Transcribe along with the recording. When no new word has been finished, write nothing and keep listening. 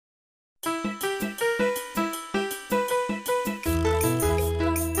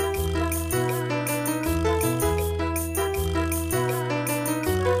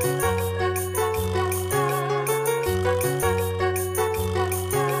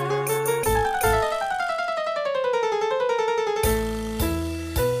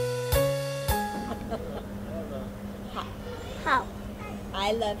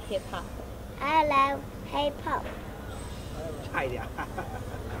love hip hop. I love hip hop. 差一点。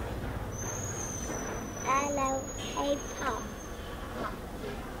I love hip hop.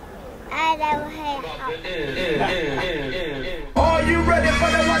 I love hip hop. Are you ready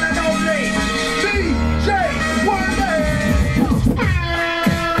for the one and only DJ Wordy?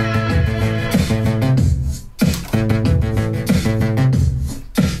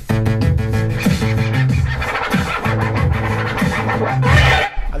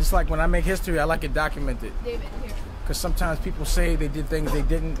 I just like when I make history, I like it documented. David, here. Because sometimes people say they did things they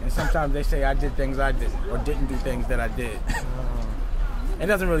didn't, and sometimes they say I did things I didn't, or didn't do things that I did. It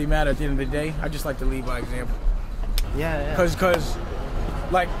doesn't really matter at the end of the day. I just like to lead by example. Yeah. Cause,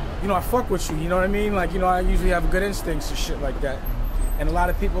 like, you know, I fuck with you. You know what I mean? Like, you know, I usually have good instincts and shit like that. And a lot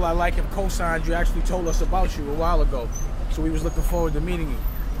of people I like have co-signed you. Actually told us about you a while ago, so we was looking forward to meeting you.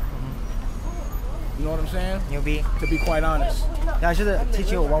 You know what I'm saying? Newbie. To be quite honest. Yeah, I should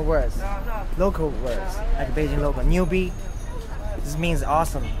teach you one word. Local words, like Beijing local. Newbie. This means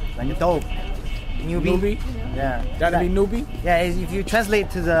awesome, like dope. Newbie. Newbie? Yeah. That'd be newbie? Yeah, if you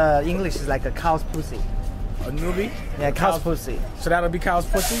translate to the English, it's like a cow's pussy. A newbie? Yeah, cow's pussy. So that'll be cow's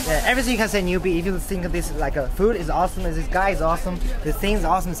pussy? Yeah, everything you can say newbie. If you think of this like a food is awesome, this guy is awesome, the thing's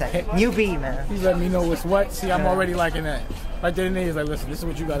awesome, say newbie, man. He's letting me know what's what. See, I'm already liking that. Right there and there, he's like, listen, this is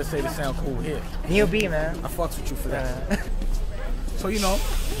what you gotta say to sound cool here. Newbie, man. I fucks with you for that. So, you know,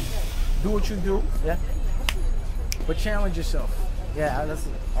 do what you do. Yeah. But challenge yourself. Yeah, that's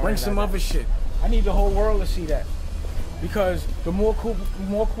Bring some other shit. I need the whole world to see that. Because the more cool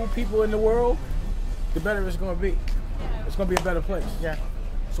people in the world, the better it's gonna be. It's gonna be a better place. Yeah.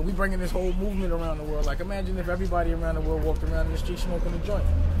 So we bringing this whole movement around the world. Like, imagine if everybody around the world walked around in the street smoking a joint.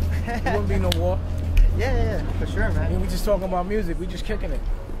 There wouldn't be no war. Yeah, for sure, man. I mean, we just talking about music. We just kicking it.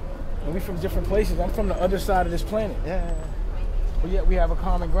 And we from different places. I'm from the other side of this planet. Yeah. But yet we have a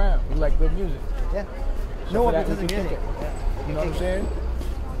common ground. We like good music. Yeah. So No one that, doesn't get it. Yeah. You know what I'm saying?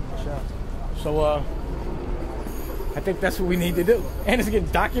 Sure. So, I think that's what we need to do. And it's getting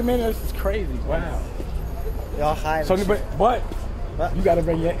documented. It's crazy. Wow. Y'all high. So, but you got to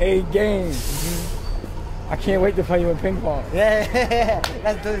bring your A game. I can't wait to play you in ping pong. Yeah.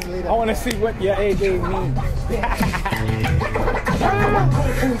 Let's do this later. I want to see what your A game means.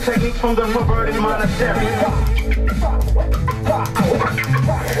 Technique from the perverted monastery.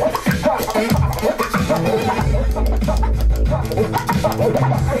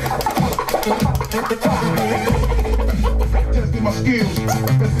 Testing my skills.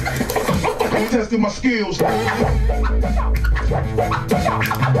 Testing my skills.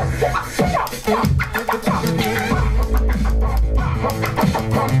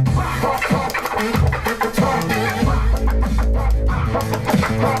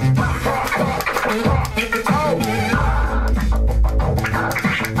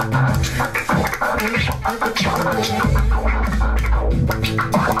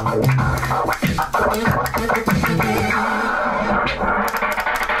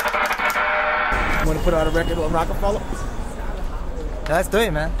 Want to put out a record on Rockefeller? Yeah, let's do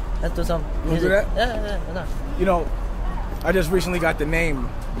it, man. Let's do some. You want to do that? Yeah. You know, I just recently got the name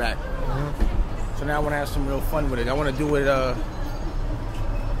back. So now I want to have some real fun with it. I want to do it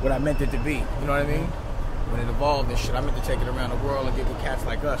what I meant it to be. You know what I mean? When it evolved and shit, I meant to take it around the world and get with cats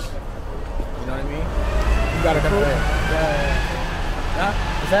like us. You know what I mean? You got a crew? Yeah. Huh?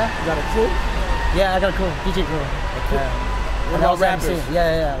 What's that? You got a crew? Yeah, I got a crew. DJ crew. What about rappers?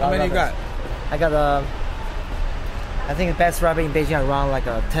 Yeah. How many you got? I got I think the best rapper in Beijing around like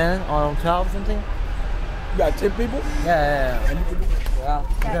 10 or 12 something. You got 10 people? Yeah.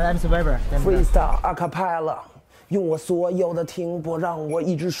 I'm Survivor. Freestyle acapella。用我所有的听播让我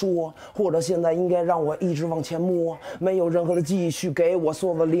一直说，或者现在应该让我一直往前摸，没有任何的继续给我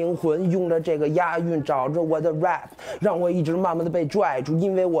所有的灵魂，用着这个押韵找着我的 rap， 让我一直慢慢的被拽住，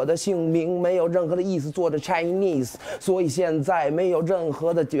因为我的姓名没有任何的意思，做着 Chinese， 所以现在没有任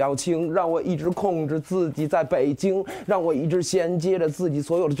何的表情，让我一直控制自己在北京，让我一直衔接着自己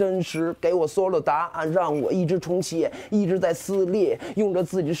所有的真实，给我所有的答案，让我一直重写，一直在撕裂，用着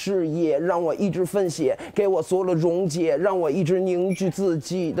自己视野，让我一直分析，给我所有的溶解，让我一直凝聚自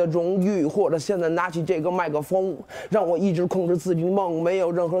己的荣誉，或者现在拿起这个麦克风，让我一直控制自己的梦，没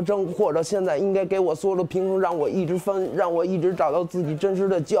有任何争，或者现在应该给我所有的平衡，让我一直分，让我一直找到自己真实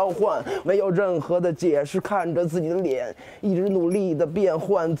的交换，没有任何的解释，看着自己的脸，一直努力的变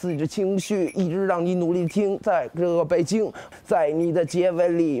换自己的情绪，一直让你努力听，在这个北京，在你的结尾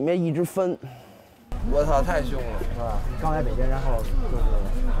里面一直分。我操，太凶了，是吧？刚来北京，然后就是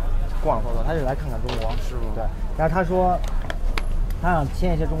逛逛，他就来看看中国，是吗？对。然后他说，他想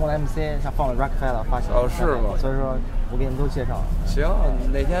签一些中国的 MC，像放了 Rockefeller 发行。哦，是吗？所以说我给你们都介绍。行，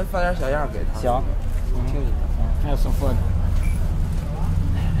哪天发点小样给他。行，听一下。Have some fun.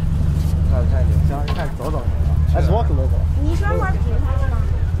 那太牛。行，你看走走。Let's walk a little. 你喜欢玩乒乓吗？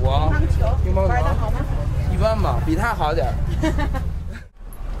我乒乓玩的好吗？一般吧，比他好点。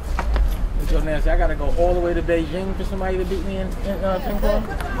Yo, Nancy, I gotta go all the way to Beijing for somebody to beat me in ping pong.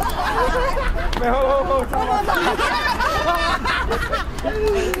 Man, hold.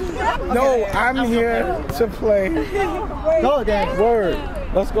 No, I'm here to play. Go again. Word.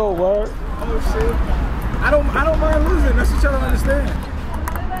 Let's go, Word. Oh shit. I don't mind losing. That's what y'all don't understand.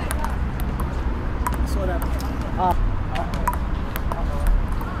 I saw that.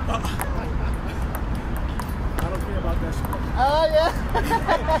 I don't care about that shit. Oh yeah.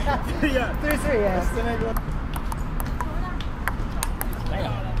 Yeah. 3-3, yeah.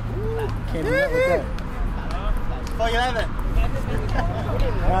 Damn. Can't do that with that. 4-11.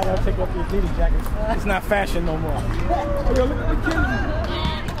 Now I gotta take off your Adidas jacket. It's not fashion no more. Oh, yo, look at the kids.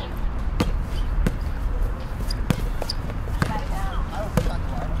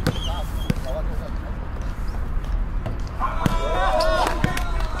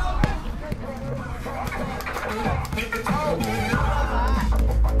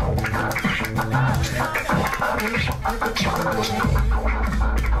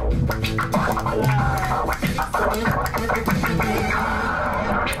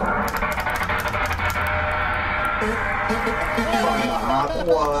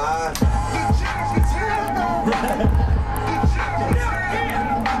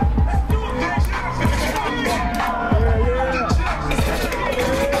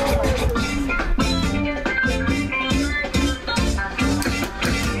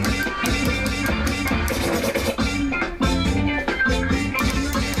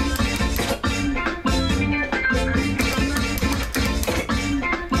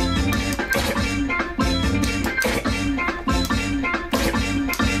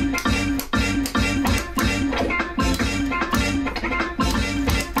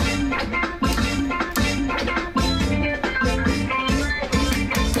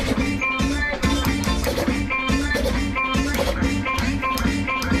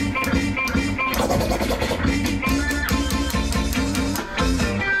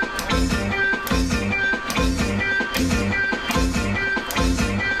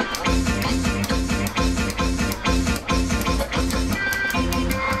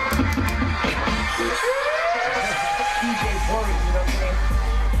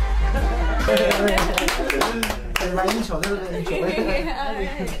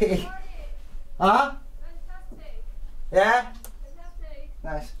 Yeah?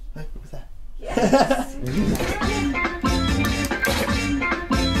 Nice. What's that? Yes.